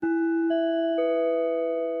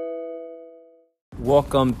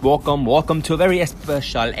Welcome to a very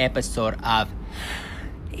special episode of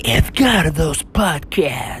Edgardo's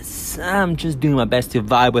Podcast. I'm just doing my best to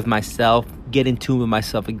vibe with myself, get in tune with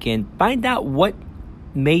myself again, find out what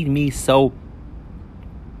made me so,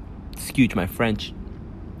 excuse my French,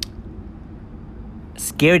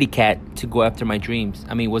 scaredy cat to go after my dreams.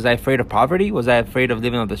 I mean, was I afraid of poverty? Was I afraid of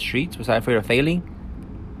living on the streets? Was I afraid of failing?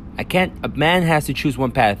 A man has to choose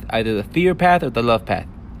one path, either the fear path or the love path.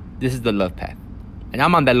 This is the love path. And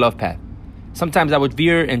I'm on that love path. Sometimes I would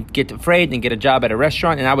veer and get afraid and get a job at a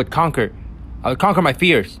restaurant, and I would conquer my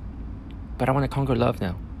fears. But I want to conquer love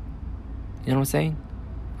now. You know what I'm saying?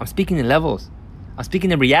 I'm speaking in levels. I'm speaking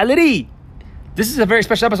in reality. This is a very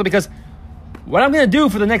special episode because what I'm going to do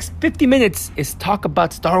for the next 50 minutes is talk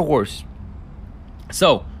about Star Wars.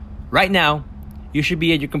 So, right now, you should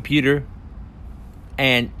be at your computer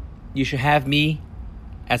and you should have me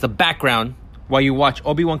as a background while you watch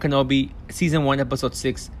Obi-Wan Kenobi Season 1, Episode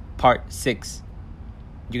 6, Part 6.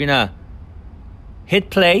 You're going to hit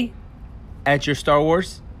play at your Star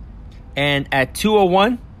Wars. And at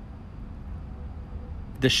 2:01,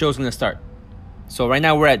 the show's going to start. So right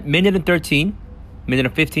now we're at minute and 13, minute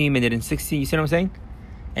and 15, minute and 16. You see what I'm saying?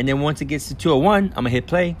 And then once it gets to 2:01, I'm going to hit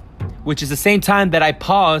play, which is the same time that I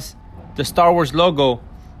pause the Star Wars logo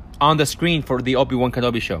on the screen for the Obi-Wan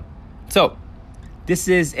Kenobi show. So this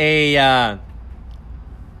is a...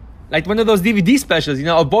 like one of those DVD specials, a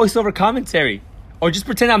voiceover commentary. Or just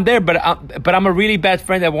pretend I'm there, but I'm a really bad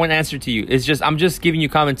friend that won't answer to you. I'm just giving you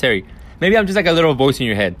commentary. Maybe I'm just like a little voice in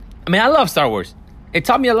your head. I mean, I love Star Wars. It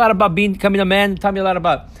taught me a lot about becoming a man. It taught me a lot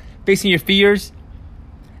about facing your fears.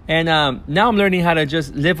 And now I'm learning how to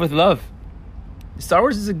just live with love. Star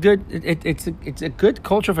Wars is it's a good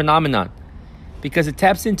cultural phenomenon. Because it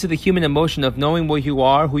taps into the human emotion of knowing what you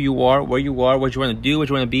are, who you are, where you are, what you want to do, what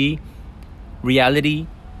you want to be. Reality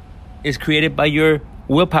is created by your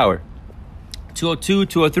willpower. 202,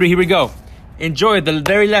 203, here we go. Enjoy the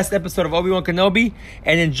very last episode of Obi-Wan Kenobi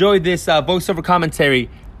and enjoy this voiceover commentary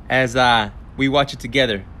as we watch it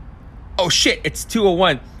together. Oh shit, it's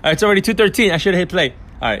 2:01. It's already 2:13. I should have hit play.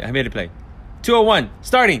 Alright, I made it play. 2:01,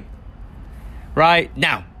 starting right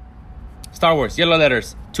now. Star Wars, yellow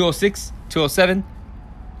letters. 2:06, 2:07.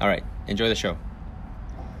 Alright, enjoy the show.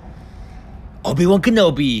 Obi-Wan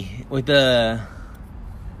Kenobi with the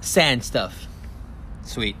sand stuff.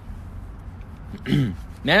 Sweet. Man,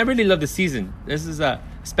 I really love the season. This is a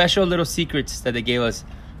special little secrets that they gave us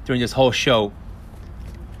during this whole show.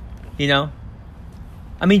 I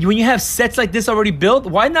mean, when you have sets like this already built,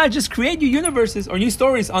 why not just create new universes or new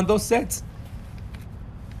stories on those sets?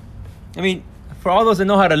 I mean, for all those that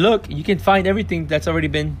know how to look, you can find everything that's already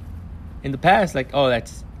been in the past. Like, oh,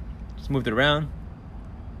 that's just moved it around.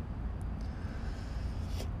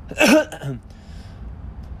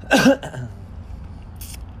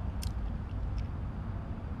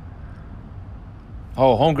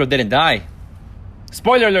 Oh, Homegirl didn't die.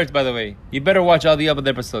 Spoiler alerts, by the way. You better watch all the other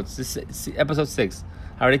episodes. This is episode 6.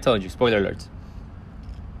 I already told you. Spoiler alerts.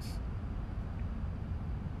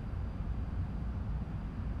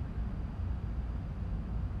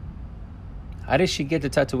 How did she get to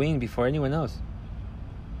Tatooine before anyone else?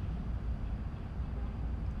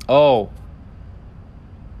 Oh.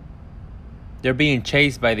 They're being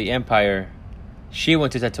chased by the Empire. She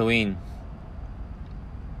went to Tatooine.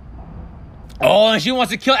 Oh, and she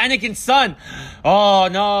wants to kill Anakin's son. Oh,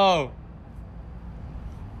 no.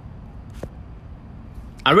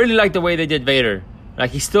 I really like the way they did Vader.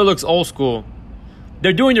 Like, he still looks old school.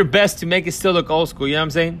 They're doing their best to make it still look old school. You know what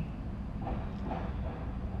I'm saying?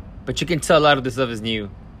 But you can tell a lot of this stuff is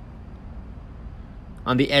new.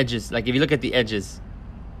 On the edges. Like, if you look at the edges.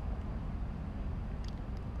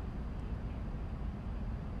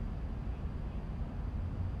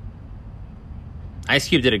 Ice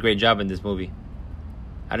Cube did a great job in this movie.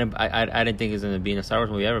 I didn't think he was going to be in a Star Wars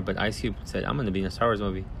movie ever, but Ice Cube said, I'm going to be in a Star Wars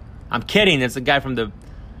movie. I'm kidding. It's a guy from the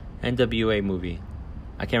NWA movie.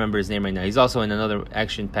 I can't remember his name right now. He's also in another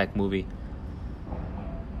action-packed movie.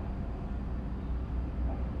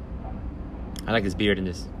 I like his beard in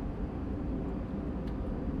this.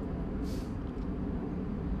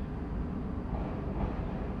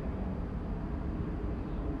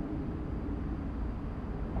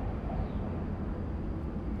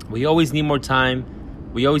 We always need more time.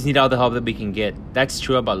 We always need all the help that we can get. That's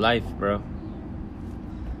true about life, bro.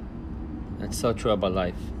 That's so true about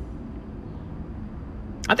life.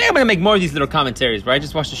 I think I'm going to make more of these little commentaries, right? I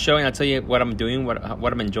just watch the show and I'll tell you what I'm doing, what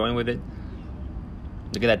I'm enjoying with it.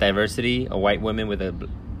 Look at that diversity. A white woman with a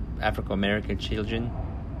African-American children.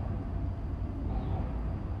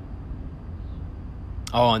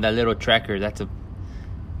 Oh, and that little tracker. That's a...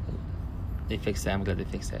 They fixed that. I'm glad they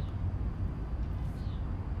fixed that.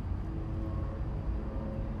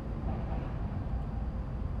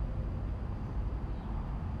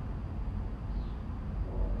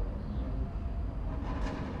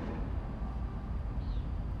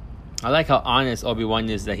 I like how honest Obi-Wan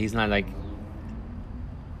is, that he's not like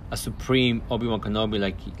a supreme Obi-Wan Kenobi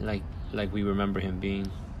like we remember him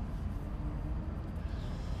being.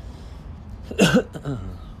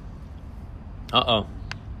 Uh-oh.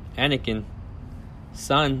 Anakin.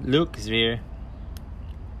 Son, Luke is here.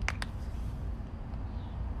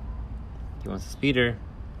 He wants a speeder.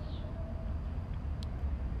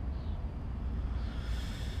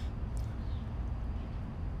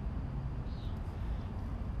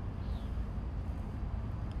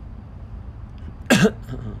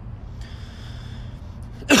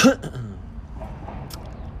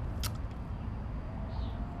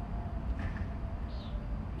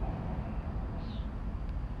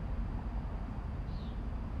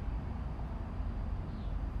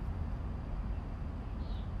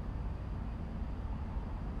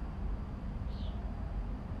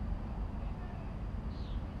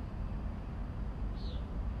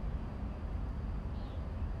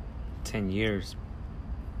 $10 years.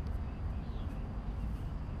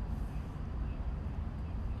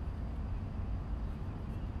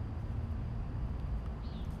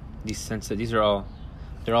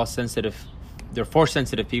 They're all sensitive. They're force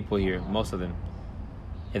sensitive people here, most of them.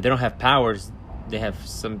 If they don't have powers, they have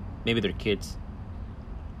maybe they're kids.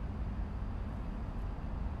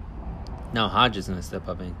 Now Hodge is gonna step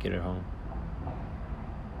up and get her home.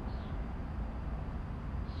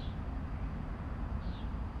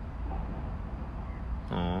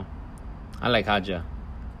 Oh, I like Haja.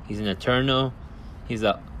 He's an Eternal. He's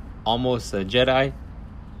almost a Jedi.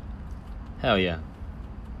 Hell yeah.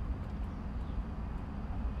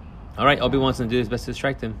 Alright, Obi-Wan's gonna do his best to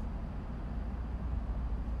distract him.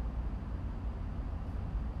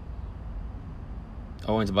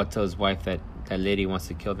 Owen's about to tell his wife that lady wants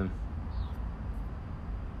to kill them.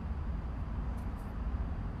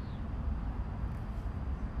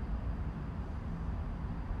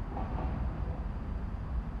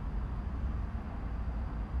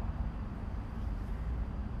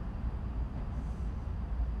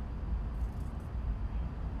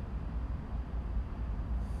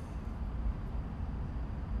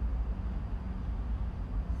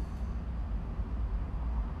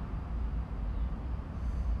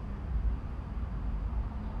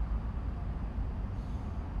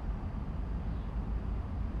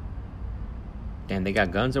 Damn, they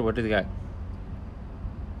got guns, or what do they got?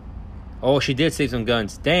 Oh, she did save some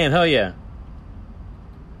guns. Damn, hell yeah.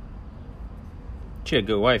 She a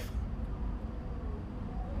good wife.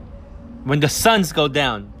 When the suns go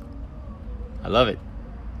down. I love it.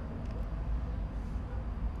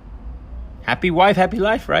 Happy wife, happy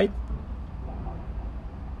life, right?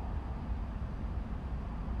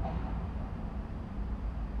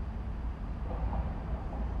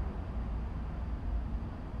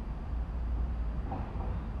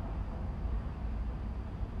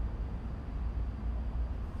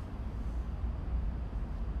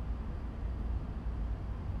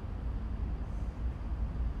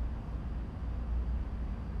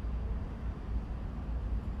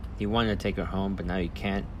 He wanted to take her home, but now he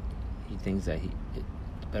can't. He thinks that it's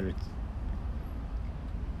better.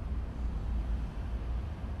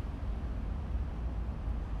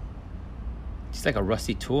 He's like a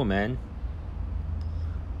rusty tool, man.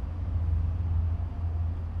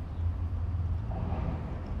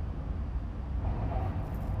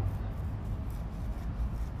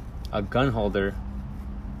 A gun holder.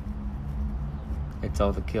 It's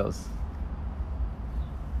all the kills.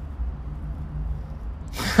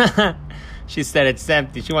 She said it's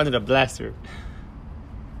empty. She wanted a blaster.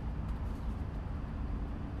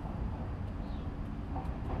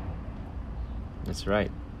 That's right.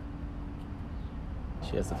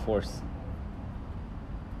 She has the force.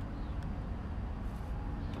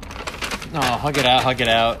 Oh, hug it out, hug it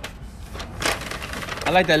out. I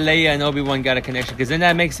like that Leia and Obi-Wan got a connection, because then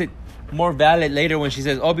that makes it more valid later when she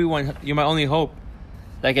says, Obi-Wan, you're my only hope.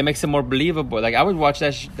 Like, it makes it more believable. Like, I would watch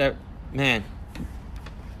that man.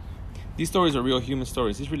 These stories are real human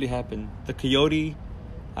stories. This really happened. The coyote.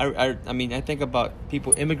 I mean, I think about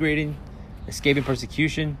people immigrating, escaping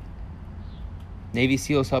persecution, Navy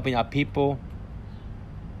SEALs helping out people,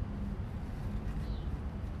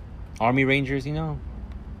 Army Rangers, you know.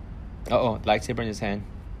 Uh-oh, lightsaber in his hand.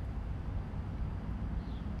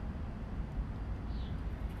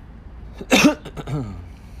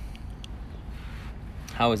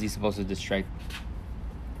 How is he supposed to distract?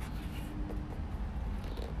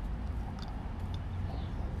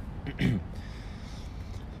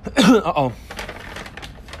 Uh-oh.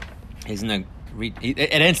 He's gonna it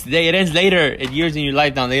ends today. It ends later. It years in your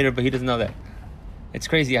life down later, but he doesn't know that. It's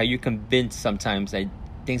crazy how you're convinced sometimes that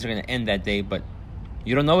things are gonna end that day, but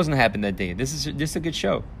you don't know what's gonna happen that day. This is a good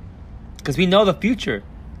show because we know the future.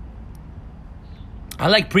 I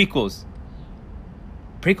like prequels.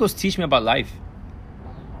 Prequels teach me about life.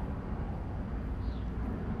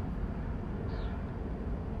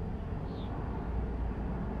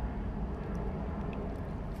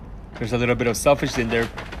 There's a little bit of selfishness in there.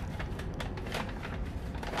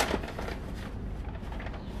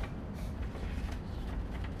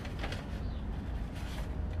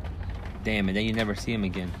 Damn, and then you never see him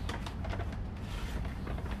again.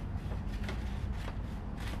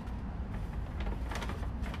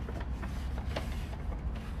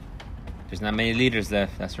 There's not many leaders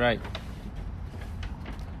left, that's right.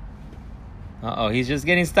 Uh-oh, he's just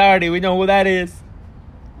getting started. We know who that is.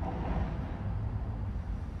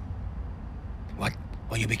 What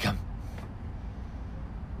will you become?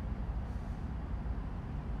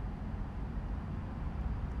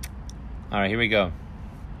 All right, here we go.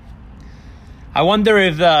 I wonder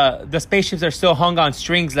if the spaceships are still hung on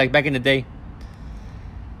strings like back in the day.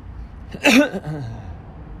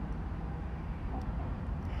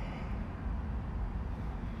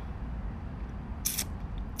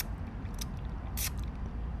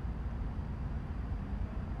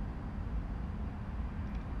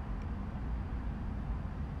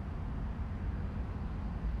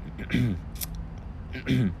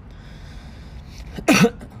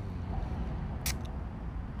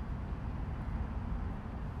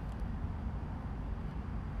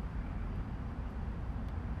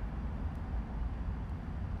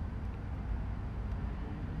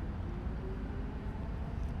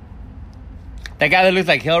 That guy that looks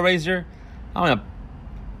like Hellraiser, I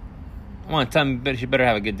want to tell him she better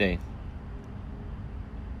have a good day.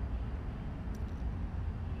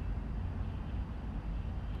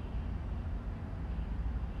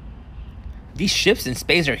 These ships in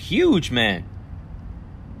space are huge, man.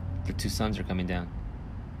 The two suns are coming down.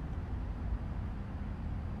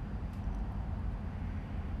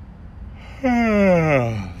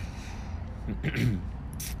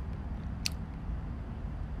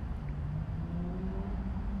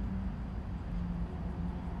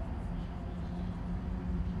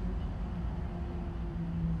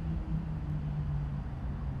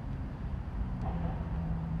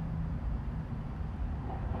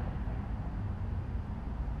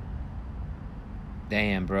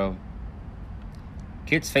 Damn, bro.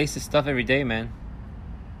 Kids face this stuff every day, man.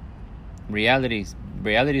 Reality's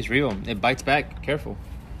real. It bites back. Careful.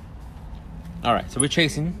 All right, so we're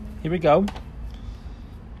chasing. Here we go.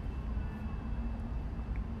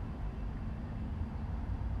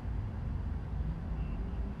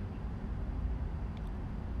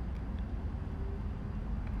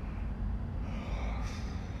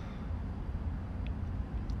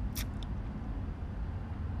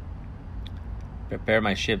 Prepare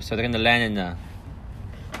my ship. So they're gonna land in the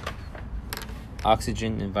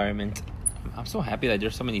oxygen environment. I'm so happy that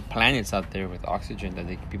there's so many planets out there with oxygen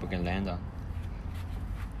that people can land on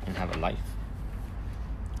and have a life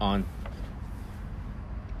on.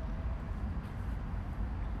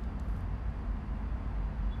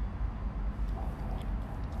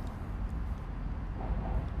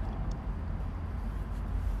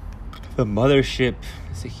 The mothership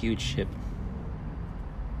is a huge ship.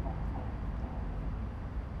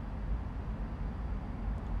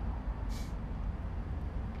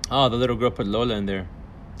 Oh, the little girl put Lola in there.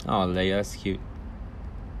 Oh, Leia, that's cute.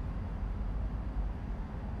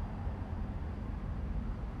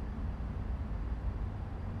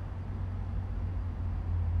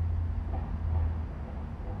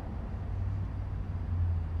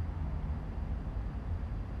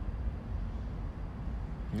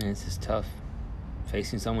 Man, this is tough.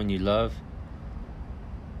 Facing someone you love,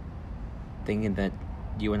 thinking that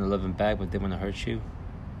you want to love them back, but they want to hurt you.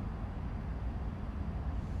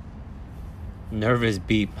 Nervous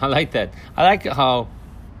beep. I like that. I like how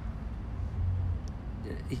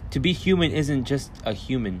to be human isn't just a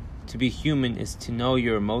human. To be human is to know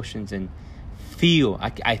your emotions and feel.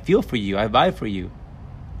 I feel for you. I vibe for you.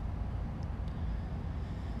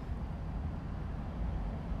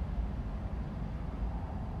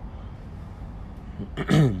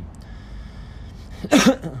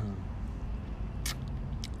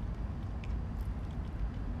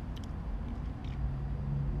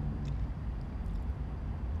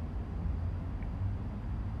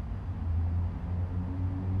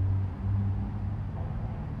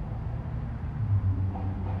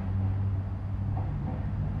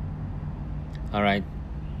 All right.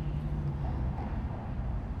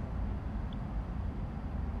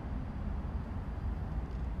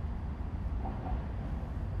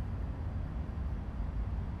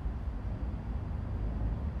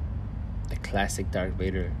 classic Darth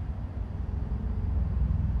Vader.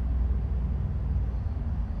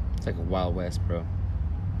 It's like a Wild West, bro.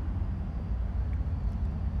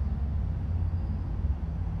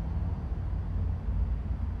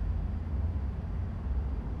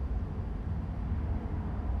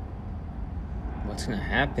 What's gonna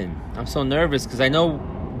happen? I'm so nervous because I know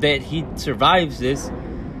that he survives this. So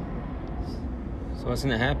what's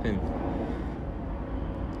gonna happen?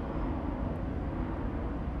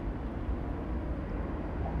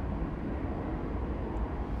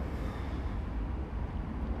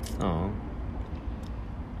 Oh.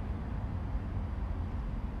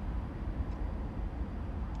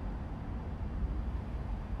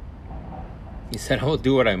 He said, I will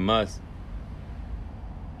do what I must.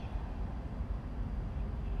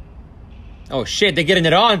 Oh shit, they're getting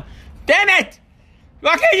it on. Damn it!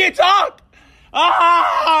 Why can't you talk?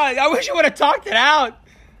 I wish you would have talked it out.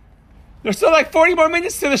 There's still like 40 more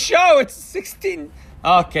minutes to the show. It's 16.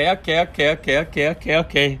 Okay.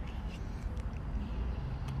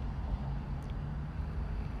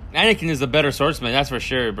 Anakin is a better swordsman, that's for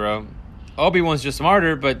sure, bro. Obi-Wan's just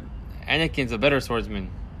smarter, but Anakin's a better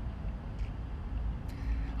swordsman.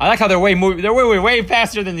 I like how they're way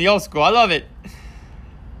faster than the old school. I love it.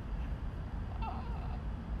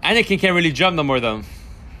 Anakin can't really jump no more, though.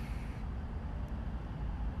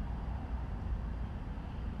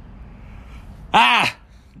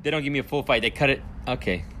 They don't give me a full fight. They cut it.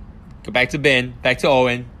 Okay. Go back to Ben. Back to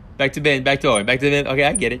Owen. Back to Ben. Back to Owen. Back to Ben. Okay,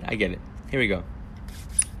 I get it. Here we go.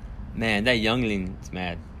 Man, that youngling's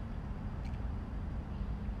mad.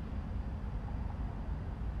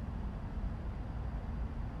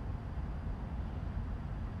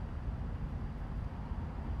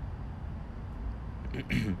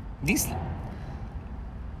 These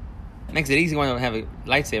makes it easy when I have a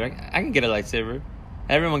lightsaber. I can get a lightsaber.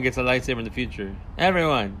 Everyone gets a lightsaber in the future.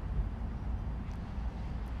 Everyone.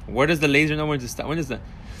 Where does the laser know when to stop? When does the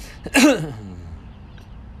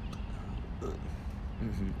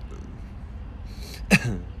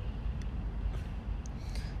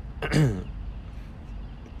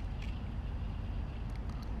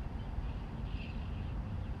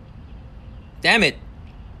Damn it.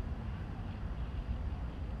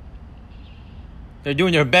 They're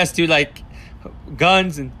doing their best to like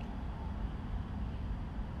guns and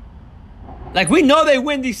like we know they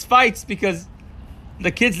win these fights because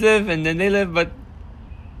the kids live and then they live, but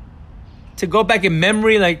to go back in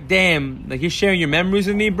memory, like damn, like you're sharing your memories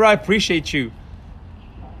with me, bro. I appreciate you.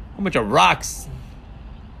 How much of rocks?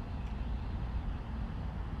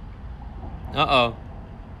 Uh-oh.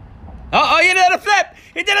 Uh-oh, he did another flip!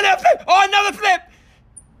 He did another flip! Oh, another flip!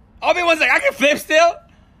 Obi-Wan's like, I can flip still.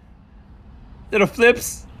 Little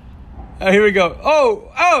flips. Oh, here we go.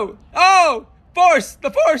 Oh! Force!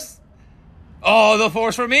 The force! Oh, the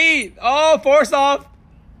force for me! Oh, force off!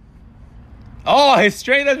 Oh, his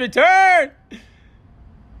strength has returned!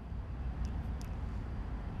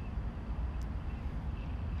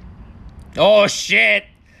 Oh, shit!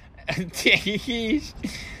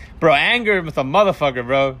 Bro, anger with a motherfucker,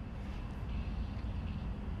 bro.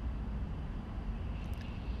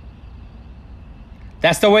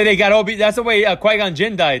 That's the way they got Obi. That's the way Qui-Gon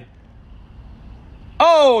Jinn died.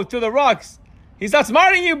 Oh, to the rocks. He's not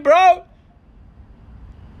smarting you, bro.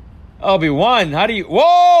 Obi-Wan, how do you...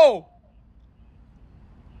 Whoa!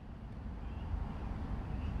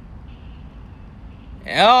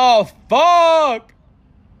 Oh, fuck!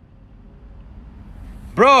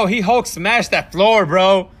 Bro, he Hulk smashed that floor,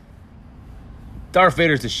 bro. Darth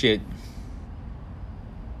Vader's the shit.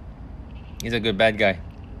 He's a good bad guy.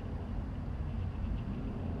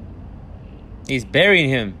 He's burying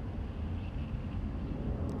him.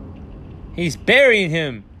 He's burying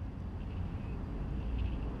him.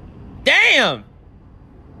 Damn!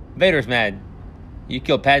 Vader's mad. You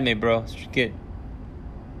killed Padme, bro. It's your kid.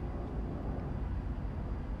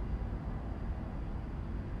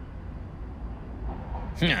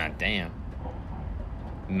 Ah, damn.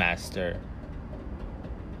 Master.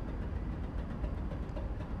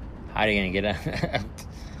 How are you gonna get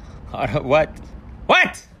out? What?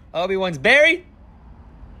 What? Obi-Wan's buried?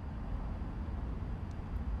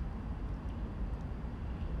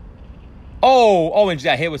 Oh, Owen just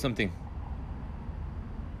got hit with something.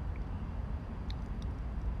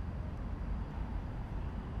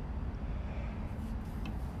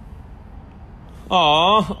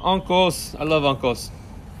 Aw, uncles. I love uncles.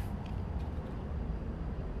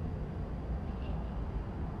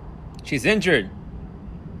 She's injured.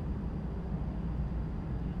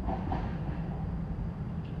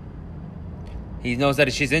 He knows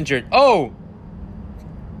that she's injured. Oh!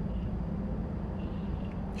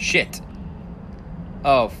 Shit.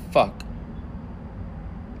 Oh, fuck.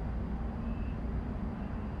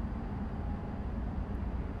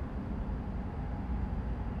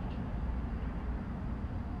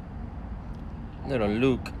 Little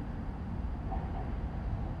Luke.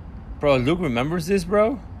 Bro, Luke remembers this,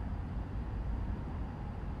 bro?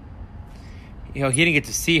 He didn't get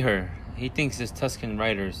to see her. He thinks it's Tusken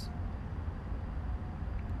Riders.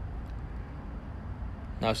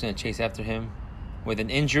 Now she's gonna chase after him with an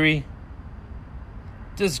injury.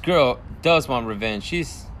 This girl does want revenge.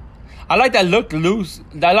 I like that look, Luke's.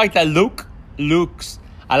 I like that Luke looks.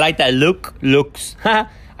 I like that Luke looks.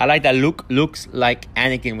 I like that Luke looks like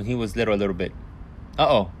Anakin when he was little a little bit.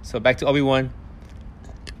 Uh-oh. So back to Obi-Wan.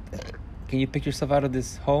 Can you pick yourself out of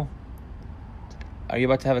this hole? Are you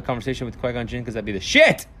about to have a conversation with Qui-Gon Jinn? Because that'd be the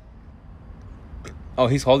shit! Oh,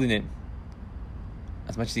 he's holding it.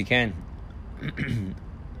 As much as he can.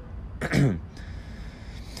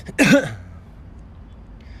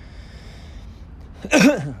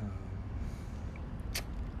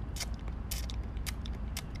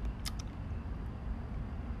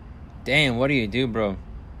 Damn, what do you do, bro?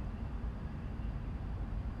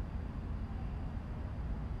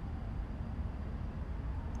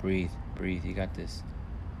 Breathe, breathe. You got this.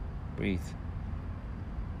 Breathe.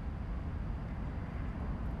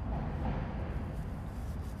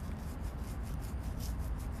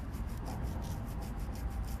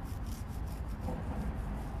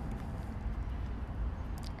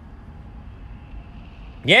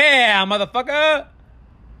 Yeah, motherfucker!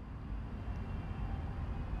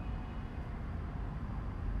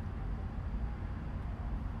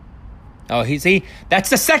 Oh, that's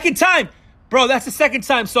the second time! Bro, that's the second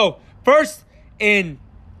time. So, first, in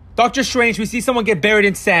Doctor Strange, we see someone get buried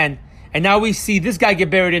in sand. And now we see this guy get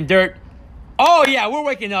buried in dirt. Oh, yeah, we're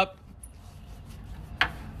waking up.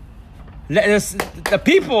 The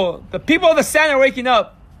people of the sand are waking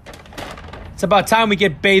up. It's about time we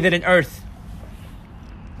get bathed in earth.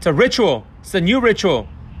 It's a ritual. It's a new ritual.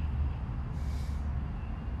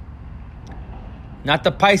 Not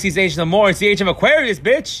the Pisces age no more. It's the age of Aquarius,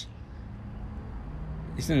 bitch.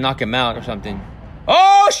 He's gonna knock him out or something.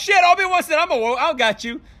 Oh shit! Obi-Wan said, I got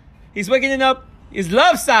you. He's waking up his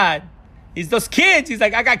love side. He's those kids. He's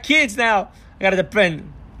like, I got kids now. I gotta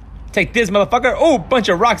defend. Take this, motherfucker. Oh, bunch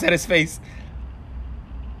of rocks at his face.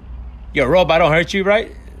 Yo, robot, don't hurt you,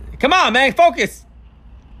 right? Come on, man, focus.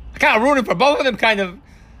 I kind of rooting for both of them, kind of.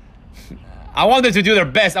 I want them to do their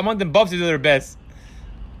best. I want them both to do their best.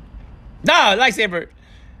 Nah, lightsaber.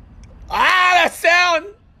 Ah, that sound.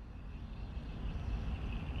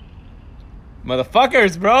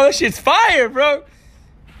 Motherfuckers, bro. This shit's fire, bro.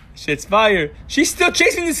 Shit's fire. She's still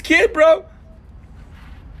chasing this kid, bro.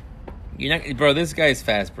 You're not, bro. This guy is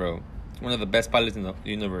fast, bro. One of the best pilots in the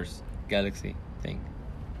universe, galaxy thing.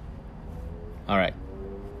 All right.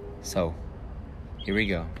 So, here we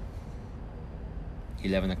go.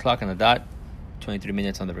 11 o'clock on the dot. 23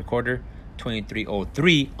 minutes on the recorder.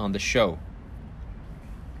 23:03 on the show.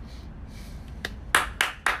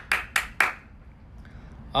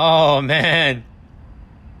 Oh, man.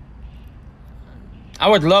 I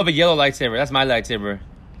would love a yellow lightsaber. That's my lightsaber.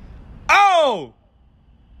 Oh!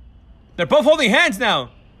 They're both holding hands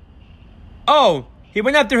now. Oh, he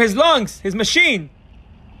went after his lungs, his machine.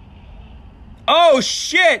 Oh,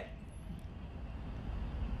 shit.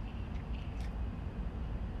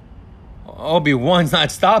 Obi-Wan's not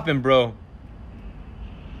stopping, bro.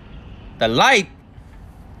 The light.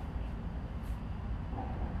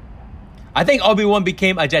 I think Obi-Wan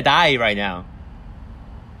became a Jedi right now.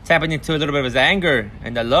 Tapping into a little bit of his anger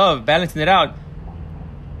and the love, balancing it out.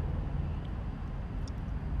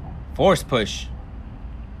 Force push.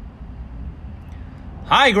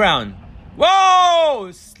 High ground.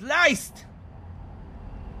 Whoa! Sliced.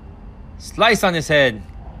 Slice on his head.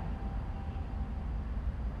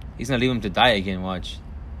 He's gonna leave him to die again, watch.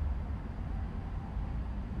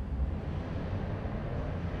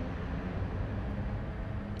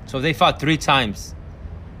 So they fought 3 times.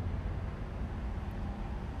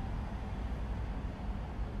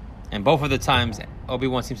 And both of the times,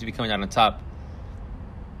 Obi-Wan seems to be coming out on top.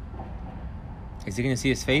 Is he gonna see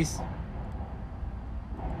his face?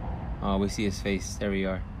 Oh, we see his face. There we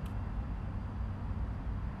are.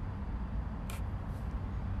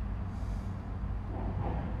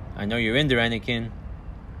 I know you're in there, Anakin.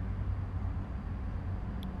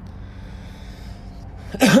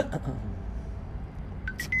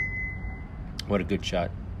 What a good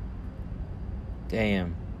shot.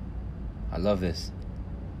 Damn. I love this.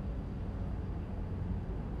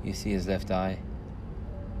 You see his left eye.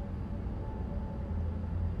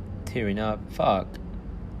 Tearing up. Fuck.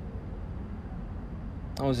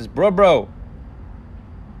 That was his bro.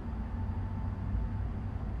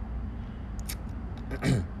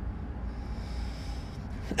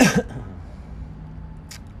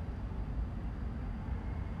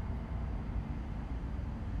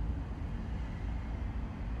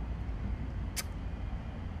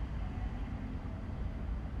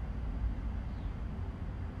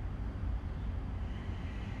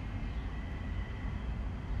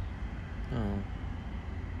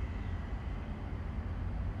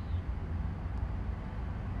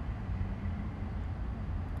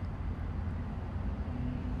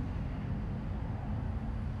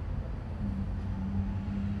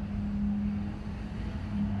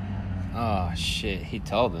 Ah, shit. He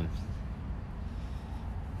told him.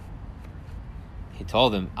 He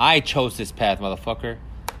told him, I chose this path, motherfucker.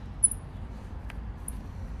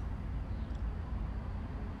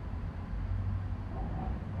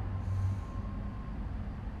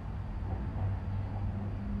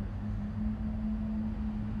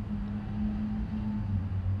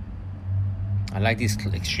 I like these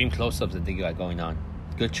extreme close-ups that they got going on.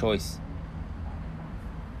 Good choice.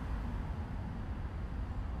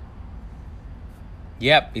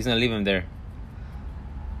 Yep, he's gonna leave him there.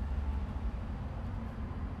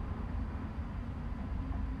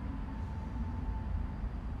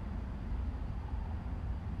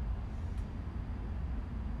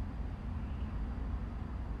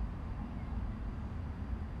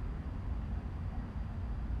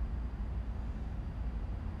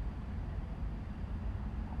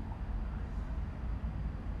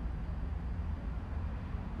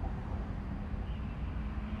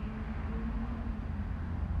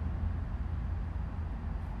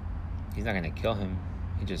 He's not gonna kill him.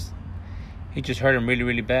 He just hurt him really,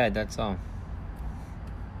 really bad. That's all.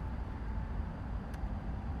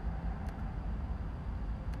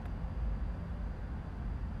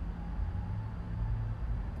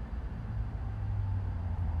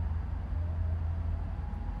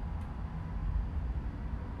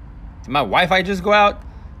 Did my Wi-Fi just go out,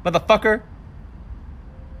 motherfucker?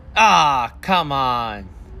 Ah, come on.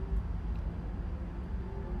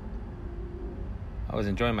 I was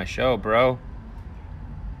enjoying my show, bro.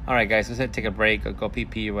 Alright, guys, let's take a break. Go pee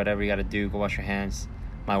pee or whatever you gotta do. Go wash your hands.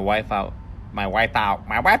 My wife out. My wife out.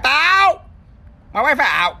 My wife out! My wife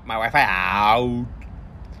out! My wife out!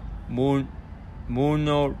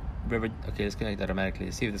 Muno River. Okay, let's connect automatically.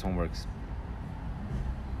 Let's see if this one works.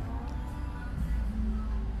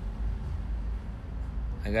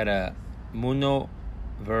 I got a Muno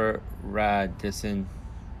Veradison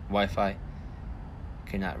Wi-Fi.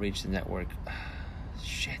 Cannot reach the network.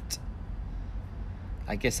 Shit.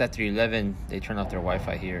 I guess after 11, they turn off their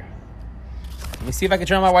Wi-Fi here. Let me see if I can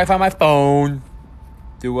turn on my Wi-Fi on my phone.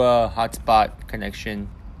 Do a hotspot connection.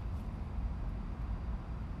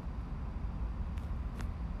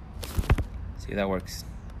 See if that works.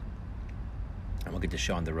 And we'll get the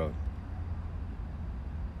show on the road.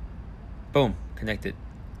 Boom. Connected.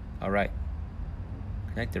 All right.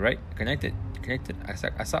 Connected, right? Connected.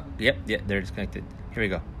 I saw. Yep, there it is connected. Here we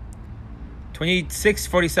go.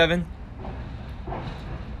 26:47.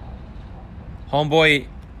 Homeboy,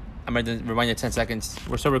 I'm going to remind you 10 seconds.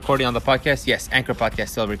 We're still recording on the podcast. Yes, Anchor Podcast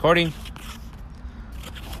still recording.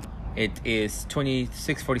 It is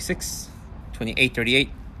 26:46,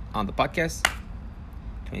 28:38 on the podcast.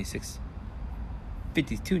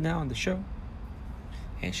 26:52 now on the show.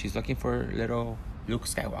 And she's looking for little Luke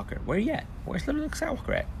Skywalker. Where you at? Where's little Luke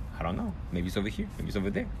Skywalker at? I don't know. Maybe he's over here. Maybe he's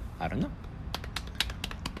over there. I don't know.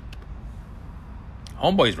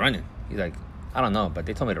 Homeboy's running. He's like, I don't know, but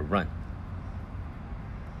they told me to run.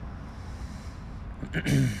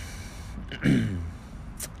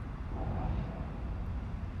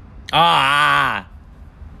 Ah!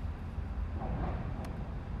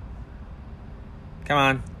 Come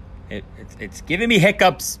on. It's giving me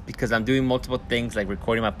hiccups because I'm doing multiple things like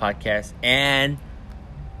recording my podcast and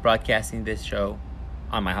broadcasting this show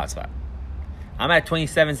on my hotspot. I'm at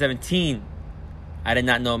 27:17. I did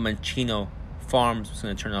not know Manchino Farms was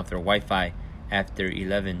going to turn off their Wi-Fi after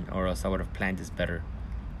 11, or else I would have planned this better.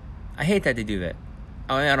 I hate that they do that.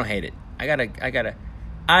 I don't hate it.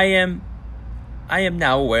 I am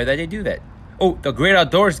now aware that they do that. Oh, the Great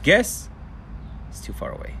Outdoors guest? It's too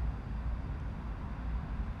far away.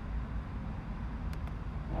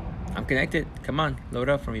 I'm connected. Come on, load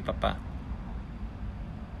up for me, papa.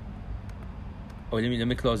 Oh, let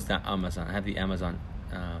me close that Amazon. I have the Amazon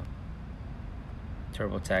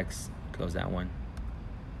TurboTax. Close that one.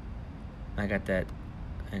 I got that,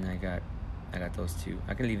 and I got those two.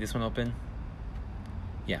 I can leave this one open.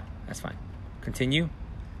 Yeah, that's fine. Continue.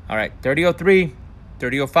 All right, 30:03,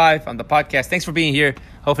 30:05 on the podcast. Thanks for being here.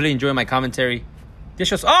 Hopefully you enjoy my commentary. This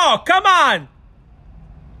shows. Oh, come on!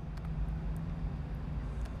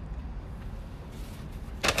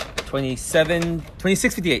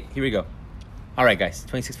 26:58. Here we go. All right, guys,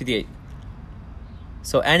 26:58.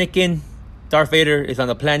 So Anakin, Darth Vader is on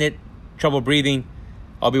the planet. Trouble breathing.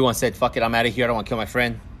 Obi-Wan said, fuck it, I'm out of here. I don't want to kill my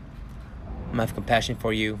friend. I'm going to have compassion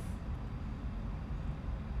for you.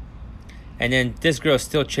 And then this girl is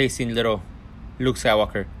still chasing little Luke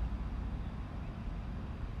Skywalker.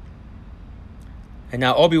 And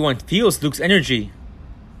now Obi-Wan feels Luke's energy.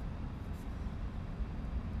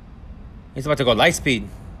 He's about to go light speed.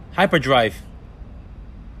 Hyperdrive.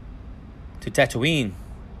 To Tatooine.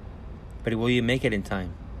 But will you make it in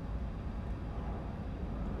time?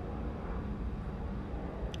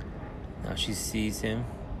 she sees him.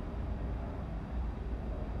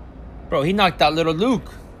 Bro, he knocked out little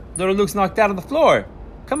Luke. Little Luke's knocked out on the floor.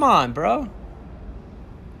 Come on, bro.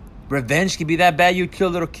 Revenge can be that bad you'd kill a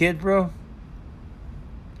little kid, bro?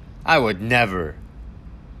 I would never.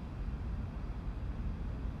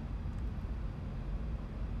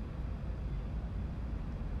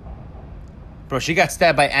 Bro, she got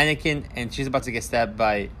stabbed by Anakin, and she's about to get stabbed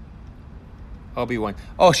by Obi-Wan.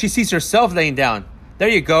 Oh, she sees herself laying down. There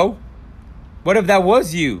you go. What if that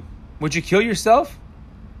was you? Would you kill yourself?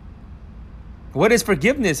 What is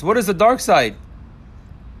forgiveness? What is the dark side?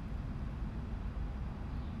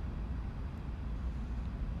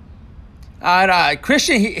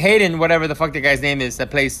 Christian Hayden, whatever the fuck the guy's name is, that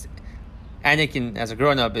plays Anakin as a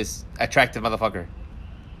grown-up, is attractive motherfucker.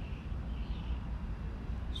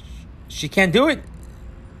 She can't do it.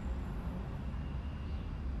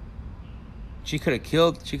 She could have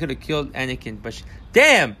killed Anakin, but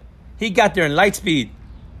damn, he got there in light speed.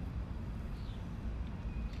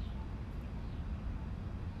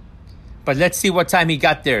 But let's see what time he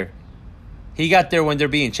got there. He got there when they're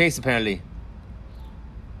being chased, apparently.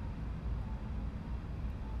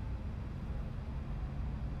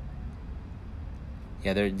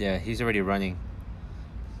 Yeah, he's already running.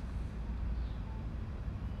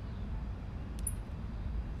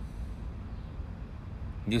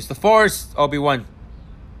 Use the Force, Obi-Wan.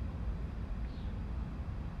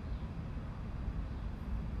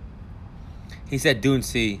 He said Dune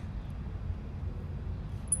C.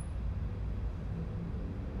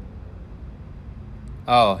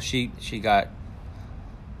 Oh, she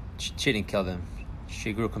didn't kill them.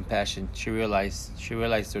 She grew compassion. She realized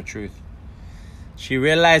the truth. She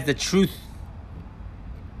realized the truth.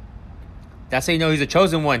 That's how you know he's a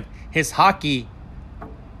chosen one. His hockey,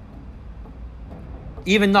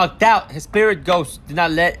 even knocked out, his spirit ghost did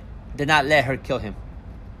not let her kill him.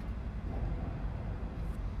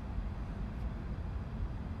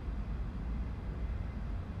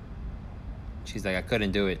 She's like, I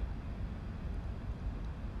couldn't do it.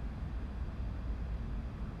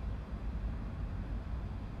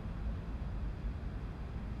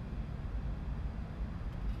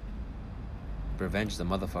 Revenge is a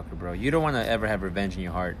motherfucker, bro. You don't want to ever have revenge in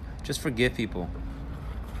your heart. Just forgive people.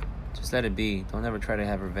 Just let it be. Don't ever try to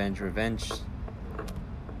have revenge. Revenge,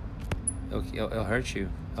 it'll hurt you.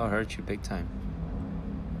 It'll hurt you big time.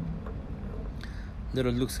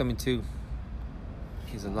 Little Luke's coming too.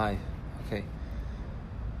 He's alive. Okay.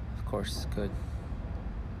 Of course, good.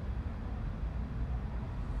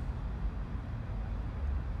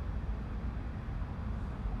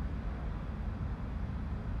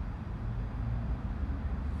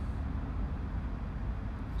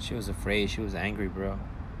 She was afraid. She was angry, bro.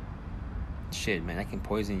 Shit, man, I can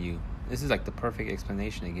poison you. This is like the perfect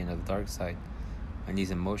explanation again of the dark side and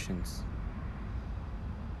these emotions.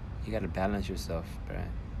 You gotta balance yourself, bro.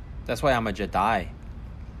 That's why I'm a Jedi.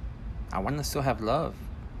 I want to still have love,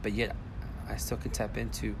 but yet I still can tap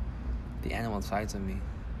into the animal sides of me.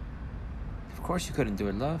 Of course you couldn't do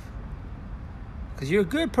it, love. Because you're a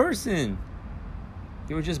good person.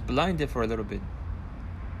 You were just blinded for a little bit.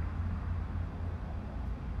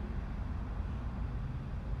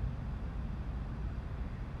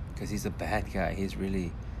 Because he's a bad guy. He's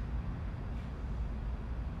really...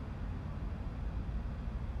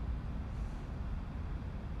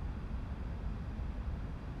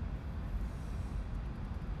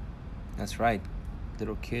 That's right.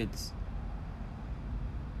 Little kids.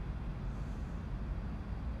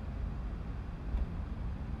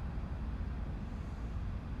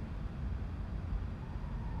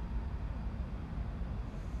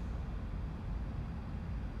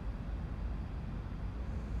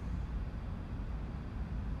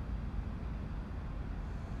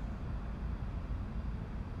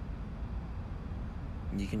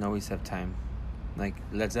 You can always have time. Like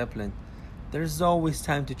Led Zeppelin. There's always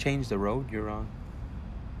time to change the road you're on.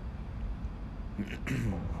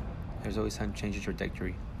 There's always time to change your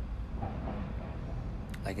trajectory.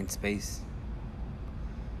 Like in space.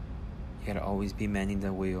 You gotta always be manning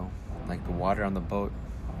the wheel. Like the water on the boat.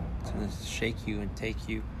 It's gonna shake you and take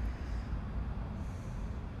you.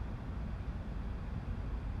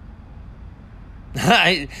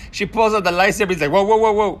 She pulls out the lightsaber. He's like, whoa, whoa,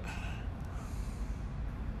 whoa, whoa.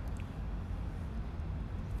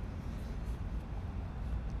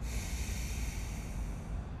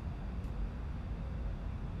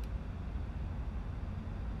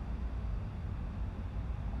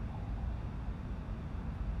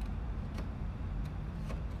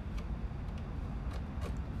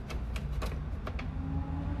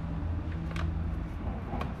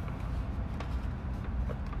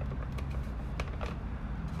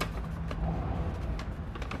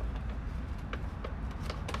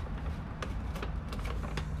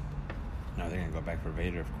 Go back for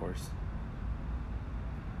Vader, of course.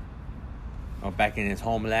 Oh, back in his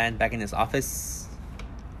homeland, back in his office.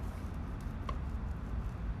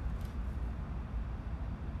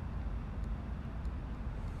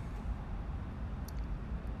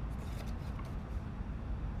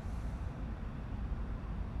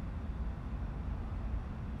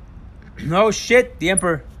 Oh shit, the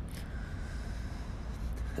Emperor.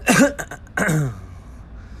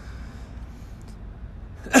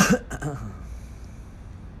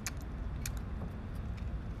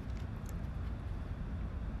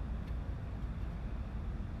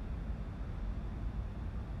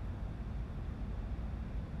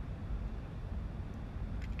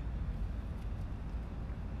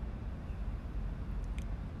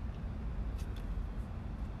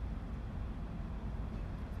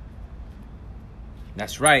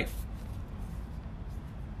 That's right.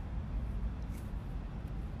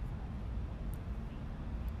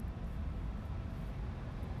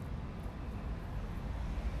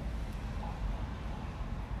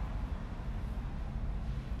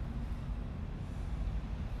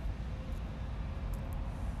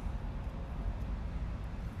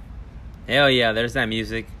 Hell yeah, there's that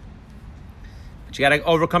music. But you gotta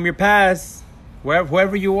overcome your past.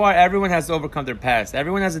 Whoever you are, everyone has to overcome their past.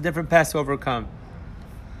 Everyone has a different past to overcome.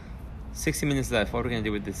 60 minutes left. What are we gonna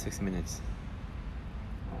do with this 60 minutes?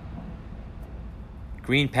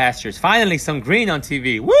 Green pastures. Finally, some green on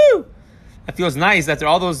TV. Woo! That feels nice after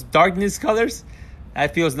all those darkness colors.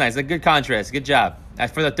 That feels nice. A good contrast. Good job.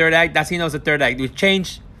 As for the third act, that's how you know it's the third act. We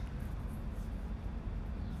change.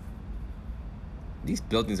 These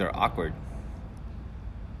buildings are awkward.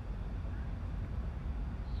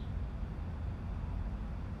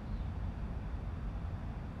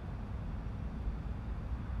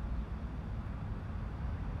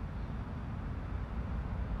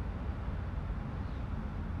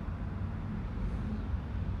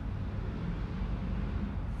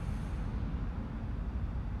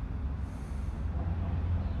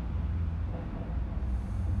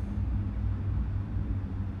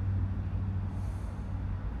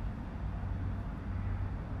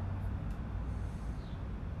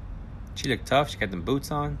 She looked tough. She got them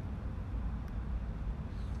boots on.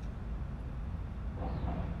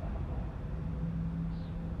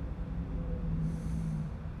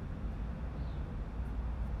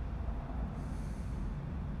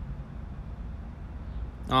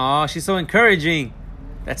 Oh, she's so encouraging.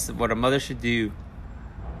 That's what a mother should do.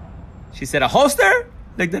 She said, a holster?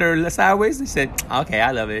 Looked at her sideways and said, okay,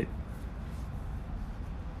 I love it.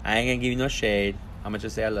 I ain't gonna give you no shade. I'm gonna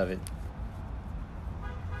just say I love it.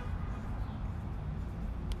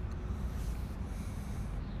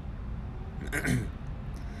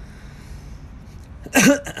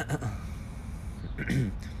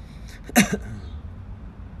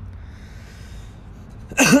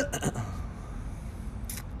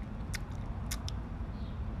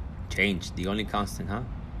 Change, the only constant, huh?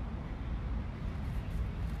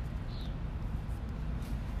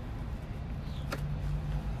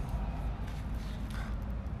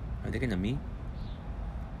 Are they gonna meet?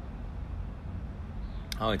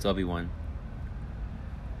 Oh, it's Obi-Wan.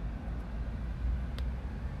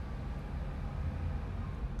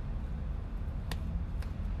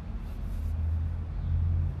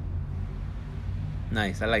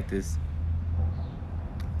 Nice, I like this.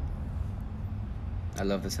 I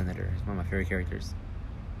love the Senator. He's one of my favorite characters.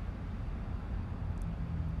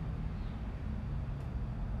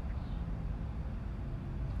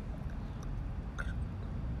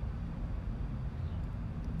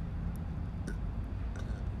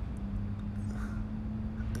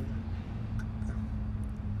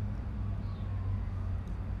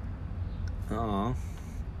 Oh.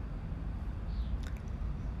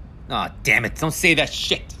 Oh, damn it. Don't say that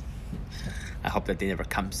shit. I hope that day never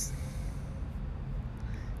comes.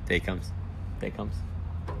 Day comes. Day comes.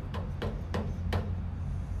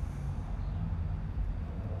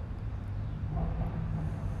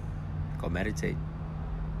 Go meditate.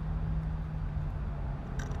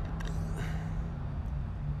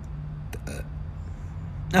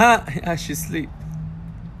 I should sleep.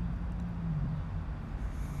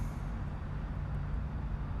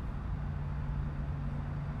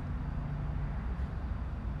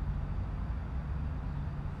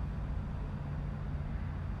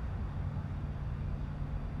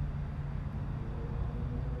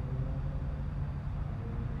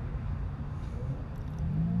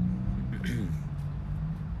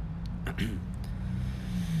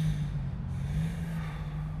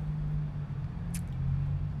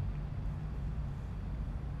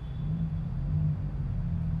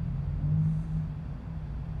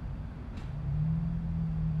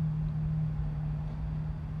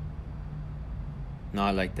 No,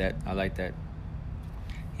 I like that. I like that.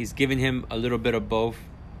 He's giving him a little bit of both.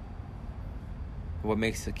 What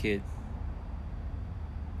makes a kid?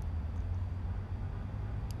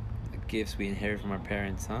 The gifts we inherit from our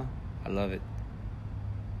parents, huh? I love it.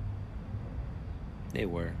 They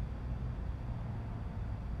were.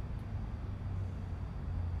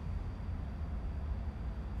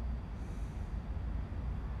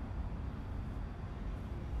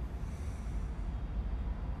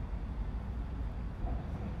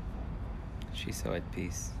 She's so at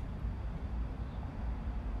peace.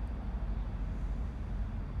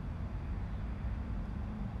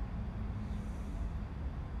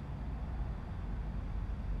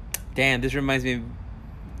 Damn, this reminds me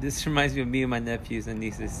of me and my nephews and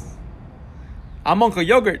nieces. I'm Uncle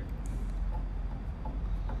Yogurt.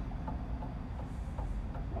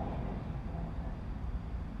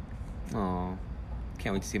 Oh,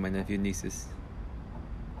 can't wait to see my nephew and nieces.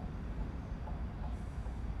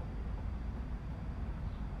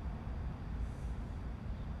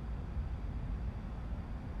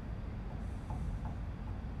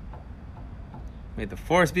 May the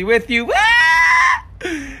force be with you. Ah!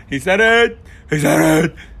 He said it. He said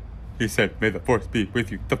it. He said, may the force be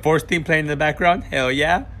with you. The force team playing in the background. Hell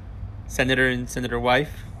yeah. Senator and senator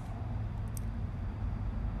wife.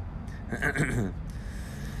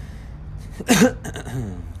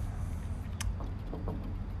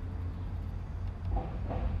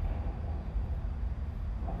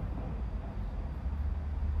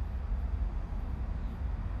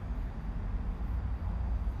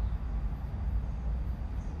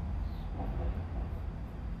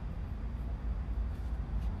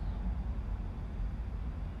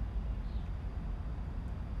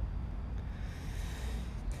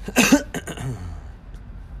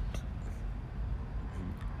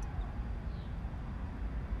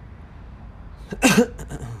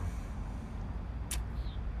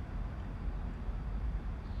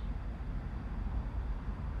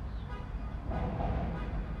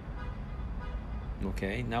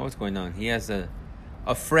 Okay, now what's going on? He has a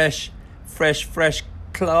fresh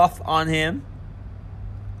cloth on him.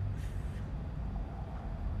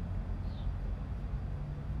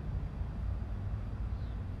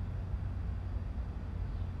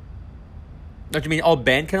 Don't you mean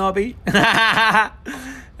Ben Kenobi? Oh,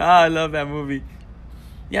 I love that movie.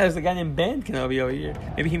 Yeah, there's a guy named Ben Kenobi over here.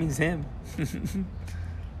 Maybe he means him.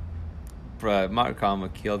 Bro, Mark Hamill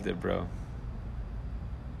killed it, bro.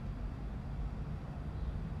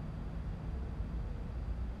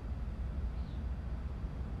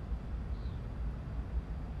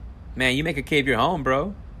 Man, you make a cave your home,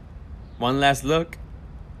 bro. One last look.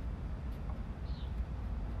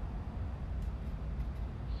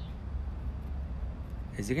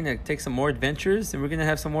 Is he gonna take some more adventures? And we're gonna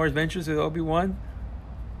have some more adventures with Obi-Wan?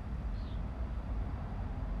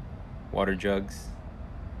 Water jugs.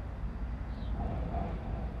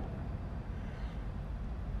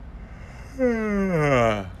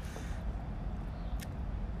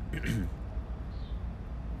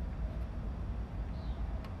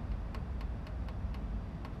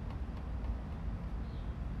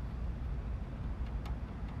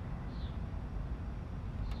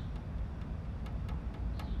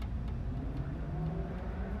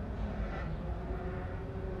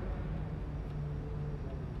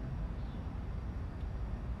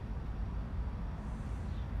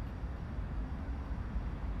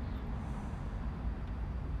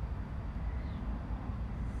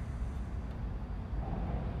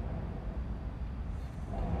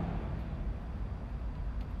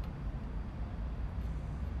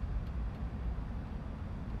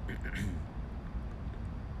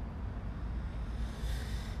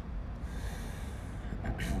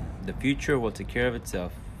 The future will take care of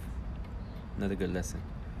itself. Another good lesson.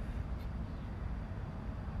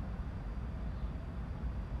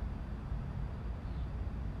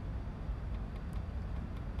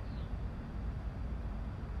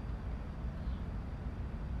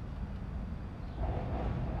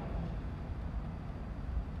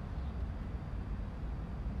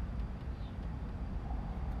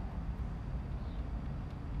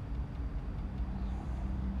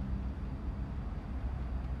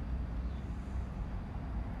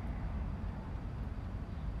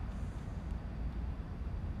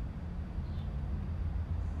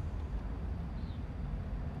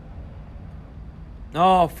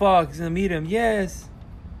 Oh, fuck. He's gonna meet him. Yes.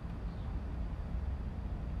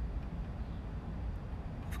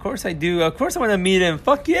 Of course I do. Of course I want to meet him.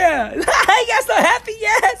 Fuck yeah. I got so happy.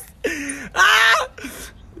 Yes. Ah!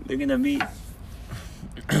 They're gonna meet.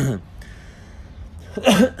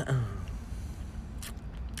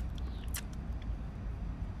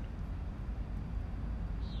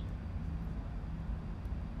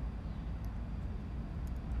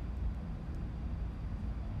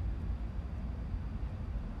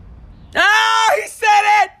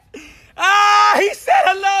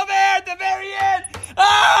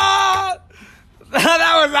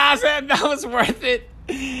 That was worth it.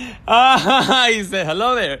 He said,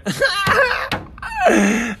 hello there.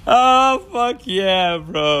 Oh, fuck yeah,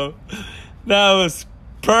 bro. That was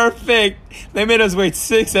perfect. They made us wait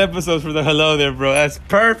 6 episodes for the hello there, bro. That's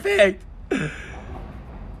perfect.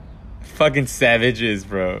 Fucking savages,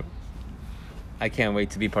 bro. I can't wait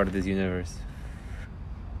to be part of this universe.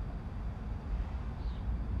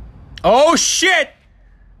 Oh, shit!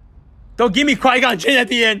 Don't give me Qui-Gon Jinn at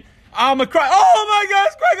the end. I'm gonna cry. Oh, my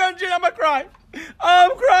gosh, Qui-Gon Jinn, I'm gonna cry. Oh,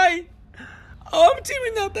 I'm crying. Oh, I'm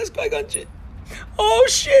tearing up. That's Qui-Gon Jinn. Oh,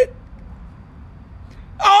 shit.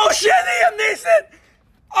 Oh, shit, Liam Neeson.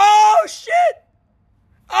 Oh, shit.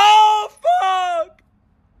 Oh, fuck.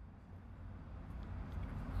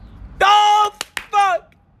 Oh,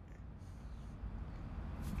 fuck.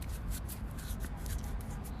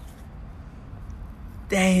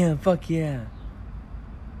 Damn, fuck yeah.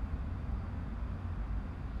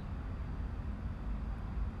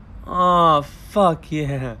 Oh, fuck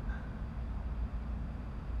yeah.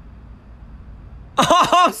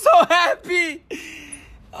 Oh, I'm so happy.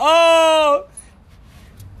 Oh,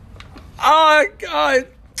 God.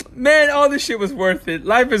 Man, all this shit was worth it.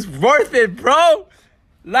 Life is worth it, bro.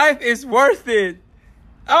 Life is worth it.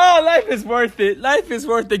 Oh, life is worth it. Life is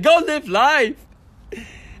worth it. Go live life.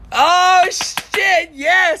 Oh, shit.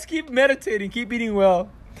 Yes. Keep meditating. Keep eating well.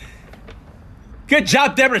 Good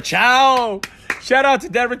job, Deborah Chow. Shout out to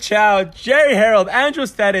Deborah Chow, Jerry Harold, Andrew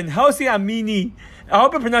Staten, Jose Amini. I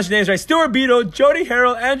hope I pronounced your names right. Stuart Beetle, Jody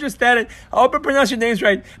Harold, Andrew Staten. I hope I pronounced your names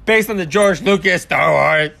right. Based on the George Lucas Star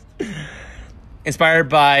Wars. Inspired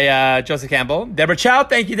by Joseph Campbell. Deborah Chow.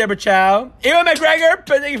 Thank you, Deborah Chow. Ewan McGregor.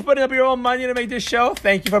 Thank you for putting up your own money to make this show.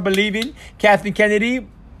 Thank you for believing. Kathleen Kennedy.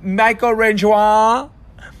 Michael Renjois.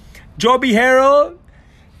 Joby Harold.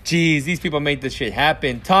 Jeez, these people made this shit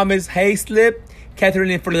happen. Thomas Hayslip. Catherine.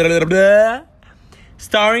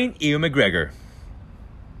 Starring Ewan McGregor.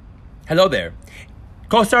 Hello there.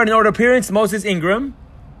 Co-starred in order of appearance, Moses Ingram,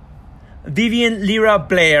 Vivian Lyra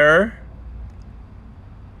Blair,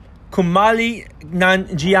 Kumali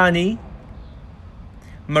Nanjiani,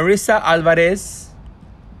 Marissa Alvarez,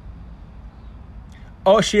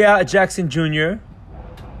 Oshia Jackson Jr.,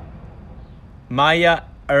 Maya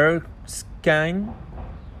Erskine,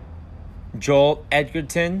 Joel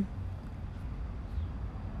Edgerton,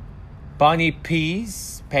 Bonnie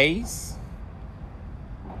Pace,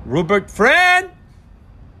 Rupert Friend,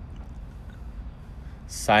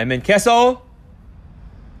 Simon Kessel,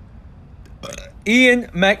 Ian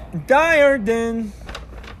McDiarden,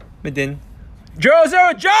 Gerald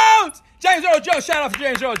Zero Jones, James Earl Jones. Shout out to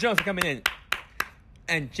James Earl Jones for coming in,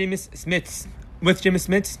 and James Smith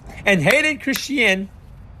and Hayden Christensen.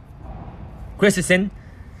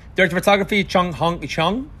 Director of photography Chung Hong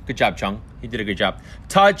Chung. Good job, Chung. He did a good job.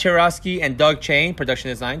 Todd Cherosky and Doug Chain. Production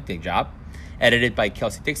design. Good job. Edited by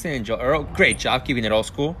Kelsey Dixon and Joe Earl. Great job keeping it old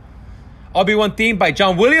school. Obi-Wan theme by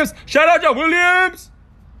John Williams. Shout out John Williams.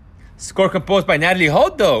 Score composed by Natalie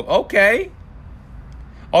Hodo. Okay.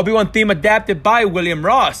 Obi-Wan theme adapted by William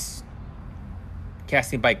Ross.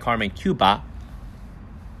 Casting by Carmen Cuba.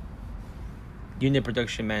 Unit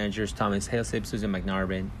production managers Thomas Halesip, Susan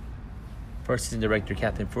McNarvin. First season director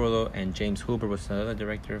Catherine Furlow and James Hooper was another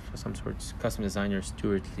director for some sorts. Custom designer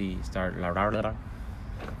Stuart Lee starred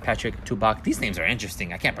Patrick Tubak. These names are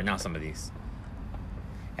interesting. I can't pronounce some of these.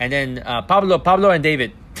 And then Pablo and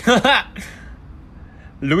David.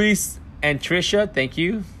 Luis and Trisha, thank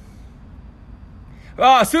you.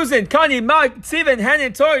 Oh, Susan, Connie, Mike, Steven,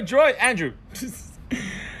 Hannon, Tori, Troy, Andrew.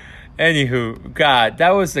 Anywho, God, that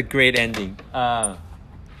was a great ending. I've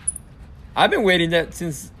been waiting that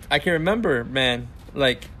since I can remember, man.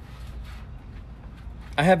 Like,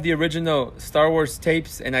 I have the original Star Wars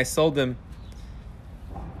tapes, and I sold them.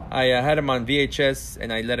 I had them on VHS,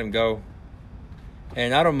 and I let them go.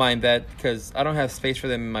 And I don't mind that, because I don't have space for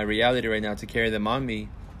them in my reality right now to carry them on me.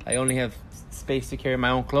 I only have space to carry my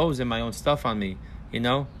own clothes and my own stuff on me, you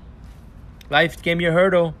know? Life gave me a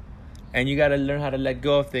hurdle, and you got to learn how to let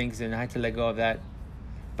go of things, and I had to let go of that.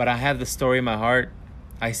 But I have the story in my heart.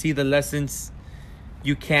 I see the lessons.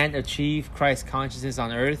 You can't achieve Christ consciousness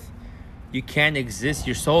on earth. You can't exist.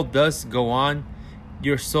 Your soul does go on.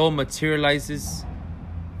 Your soul materializes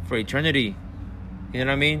for eternity. You know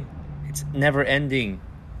what I mean? It's never ending.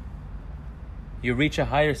 You reach a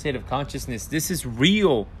higher state of consciousness. This is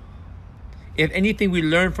real. If anything we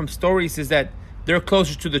learn from stories is that they're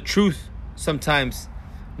closer to the truth sometimes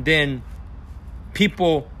than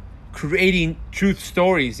people creating truth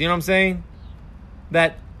stories. You know what I'm saying?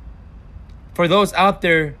 That for those out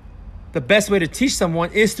there, the best way to teach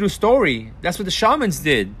someone is through story. That's what the shamans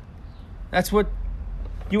did. That's what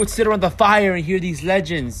You would sit around the fire and hear these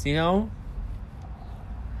legends, you know?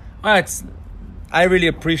 I really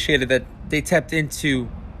appreciated that they tapped into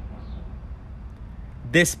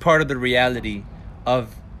this part of the reality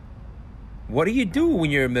of what do you do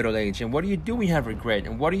when you're middle age, and what do you do when you have regret,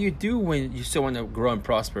 and what do you do when you still want to grow and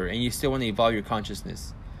prosper and you still want to evolve your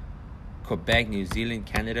consciousness. Quebec, New Zealand,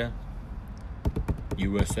 Canada,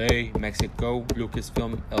 USA, Mexico,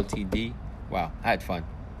 Lucasfilm Ltd. Wow, I had fun.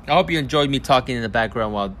 I hope you enjoyed me talking in the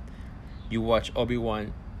background while you watch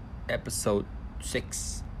Obi-Wan episode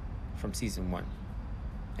 6 from season 1.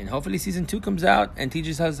 And hopefully season 2 comes out and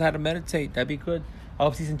teaches us how to meditate. That'd be good. I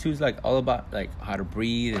hope season 2 is like all about like how to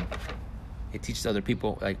breathe, and it teaches other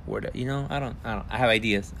people like where to, you know, I don't I have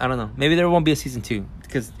ideas. I don't know. Maybe there won't be a season 2,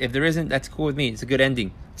 because if there isn't, that's cool with me. It's a good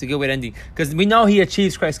ending. It's a good way to ending, because we know he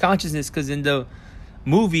achieves Christ consciousness, because in the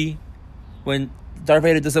movie when Darth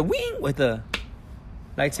Vader does a wing with a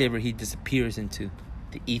lightsaber, he disappears into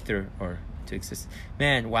the ether or to exist.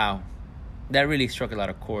 Man, wow. That really struck a lot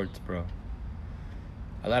of chords, bro.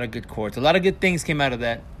 A lot of good chords. A lot of good things came out of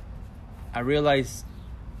that. I realized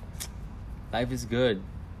life is good.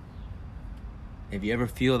 If you ever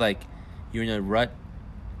feel like you're in a rut,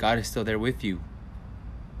 God is still there with you.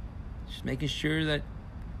 Just making sure that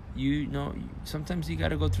you know, sometimes you got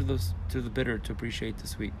to go through the bitter to appreciate the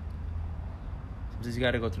sweet. Sometimes you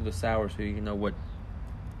got to go through the sour so you can know what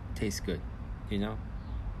tastes good, you know?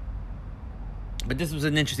 But this was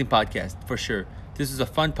an interesting podcast, for sure. This was a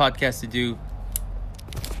fun podcast to do.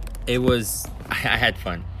 It was... I had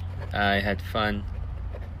fun. Wow,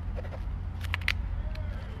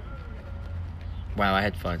 I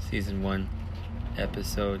had fun. Season 1,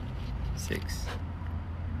 episode 6.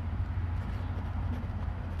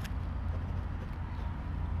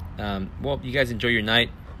 Well, you guys enjoy your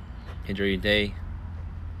night. Enjoy your day.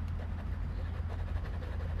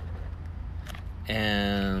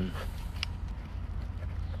 And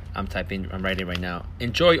I'm writing right now.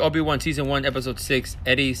 Enjoy Obi-Wan Season 1, Episode 6,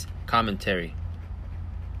 Eddie's Commentary.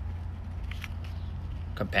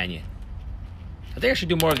 Companion. I think I should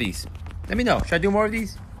do more of these. Let me know. Should I do more of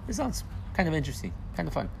these? This sounds kind of interesting. Kind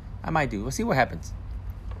of fun. I might do. We'll see what happens.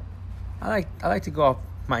 I like to go off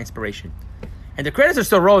my inspiration. And the credits are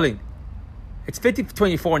still rolling. It's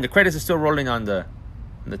 50-24 and the credits are still rolling on the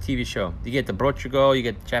TV show. You get the Brochugo, you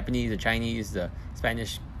get the Japanese, the Chinese, the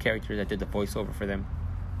Spanish characters that did the voiceover for them.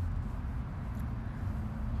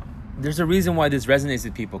 There's a reason why this resonates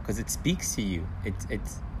with people, because it speaks to you.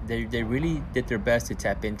 They really did their best to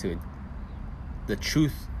tap into it. The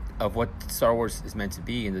truth of what Star Wars is meant to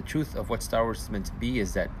be, and the truth of what Star Wars is meant to be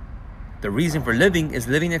is that the reason for living is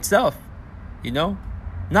living itself. You know?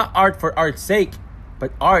 Not art for art's sake,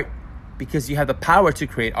 but art because you have the power to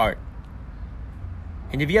create art.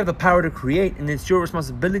 And if you have the power to create, and it's your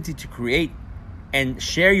responsibility to create and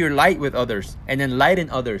share your light with others and enlighten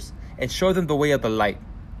others and show them the way of the light.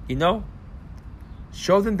 You know?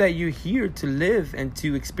 Show them that you're here to live and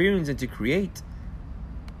to experience and to create.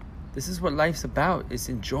 This is what life's about. It's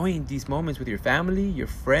enjoying these moments with your family, your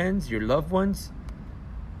friends, your loved ones.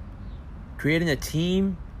 Creating a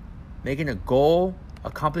team, making a goal,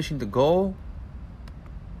 accomplishing the goal.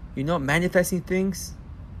 You know, manifesting things.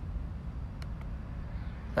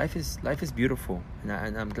 Life is beautiful.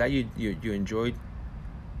 And I'm glad you enjoyed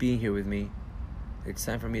being here with me. It's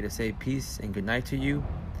time for me to say peace and good night to you.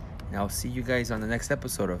 And I'll see you guys on the next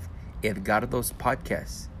episode of Edgardo's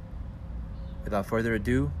Podcast. Without further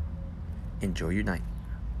ado, enjoy your night.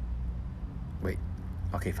 Wait.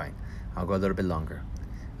 Okay, fine. I'll go a little bit longer.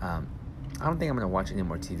 I don't think I'm going to watch any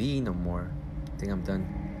more TV no more. I think I'm done.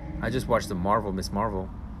 I just watched Miss Marvel.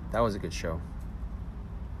 That was a good show.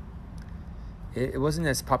 It wasn't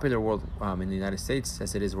as popular in the United States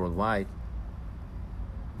as it is worldwide.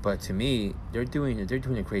 But to me, they're doing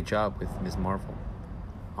a great job with Miss Marvel.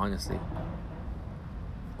 Honestly.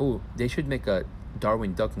 Oh, they should make a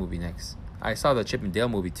Darwin Duck movie next. I saw the Chip and Dale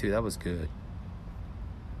movie too. That was good.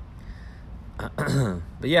 But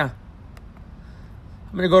yeah.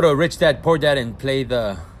 I'm going to go to Rich Dad, Poor Dad and play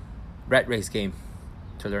the Rat Race game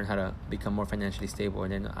to learn how to become more financially stable.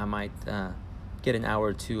 And then I might get an hour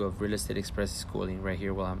or two of Real Estate Express schooling right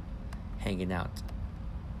here while I'm hanging out.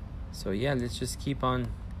 So yeah, let's keep on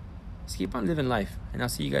living life. And I'll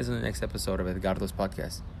see you guys on the next episode of Edgardo's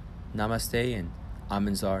Podcast. Namaste and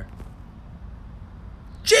Amenzer.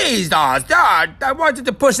 Jesus, God, I wanted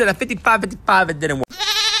to push it at 55, it didn't work.